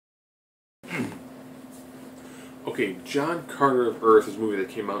Okay, John Carter of Earth is a movie that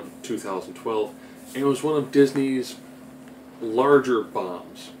came out in 2012, and it was one of Disney's larger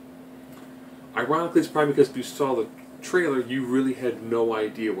bombs. Ironically, it's probably because if you saw the trailer, you really had no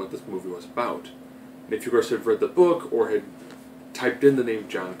idea what this movie was about. And if you, of course, had read the book or had typed in the name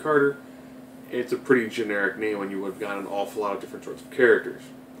John Carter, it's a pretty generic name, and you would have gotten an awful lot of different sorts of characters,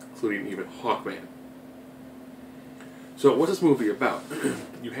 including even Hawkman. So, what's this movie about?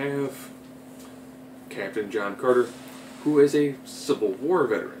 You have Captain John Carter, who is a Civil War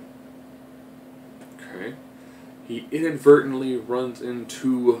veteran. Okay. He inadvertently runs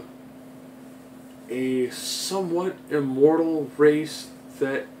into a somewhat immortal race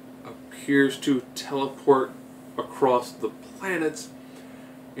that appears to teleport across the planets,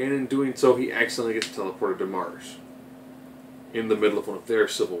 and in doing so, he accidentally gets teleported to Mars in the middle of one of their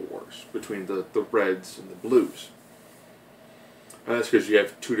civil wars between the Reds and the Blues. And that's because you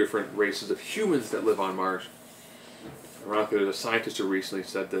have two different races of humans that live on Mars. Ironically, there's a scientist who recently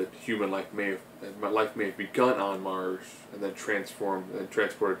said that life may have begun on Mars and then transformed and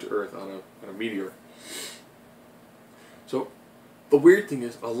transported to Earth on a meteor. So, the weird thing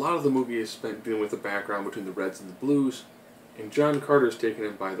is, a lot of the movie is spent dealing with the background between the Reds and the Blues, and John Carter is taken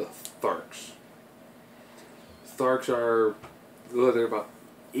in by the Tharks. Tharks they're about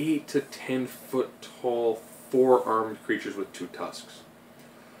 8 to 10 foot tall, 4-armed creatures with 2 tusks.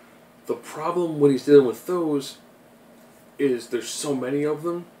 The problem when he's dealing with those is there's so many of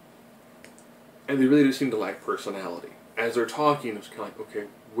them, and they really do seem to lack personality. As they're talking, it's kind of like, okay,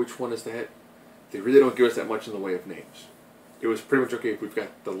 which one is that? They really don't give us that much in the way of names. It was pretty much, okay, we've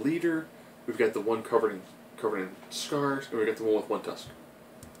got the leader, we've got the one covered in scars, and we've got the one with 1 tusk.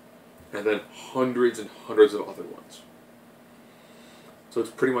 And then hundreds and hundreds of other ones. So it's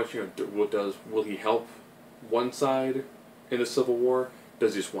pretty much, will he help one side in the Civil War?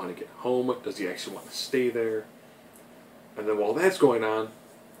 Does he just want to get home? Does he actually want to stay there? And then while that's going on,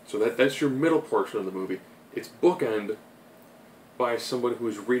 so that's your middle portion of the movie, it's bookend by somebody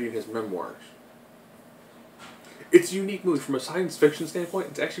who's reading his memoirs. It's a unique movie. From a science fiction standpoint,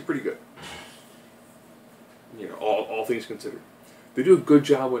 it's actually pretty good. All things considered. They do a good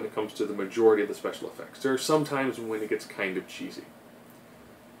job when it comes to the majority of the special effects. There are some times when it gets kind of cheesy.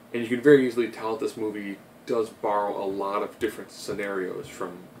 And you can very easily tell that this movie does borrow a lot of different scenarios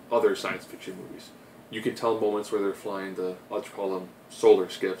from other science fiction movies. You can tell moments where they're flying let's call them solar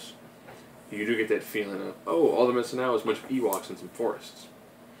skiffs. You do get that feeling of, all they're missing now is a bunch of Ewoks in some forests.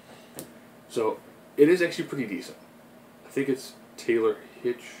 So, it is actually pretty decent. I think it's Taylor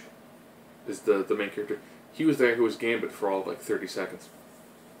Hitch is the main character. He was there who was Gambit for all of 30 seconds.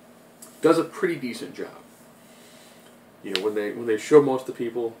 Does a pretty decent job. When they show most of the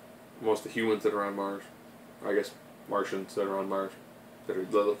people, most of the humans that are on Mars, or I guess Martians that are on Mars, that are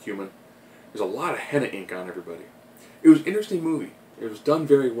little human, there's a lot of henna ink on everybody. It was an interesting movie. It was done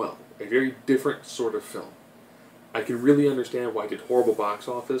very well. A very different sort of film. I can really understand why it did horrible box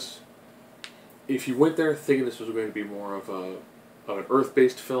office. If you went there thinking this was going to be more of an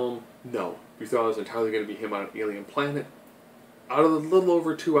Earth-based film, no. You thought it was entirely going to be him on an alien planet. Out of the little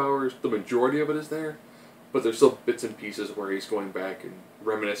over 2 hours, the majority of it is there, but there's still bits and pieces where he's going back and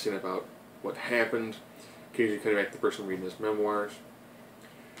reminiscing about what happened, occasionally coming back to the person reading his memoirs.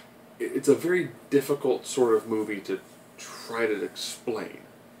 It's a very difficult sort of movie to try to explain.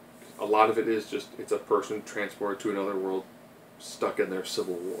 A lot of it is just, it's a person transported to another world, stuck in their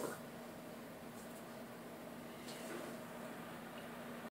Civil War.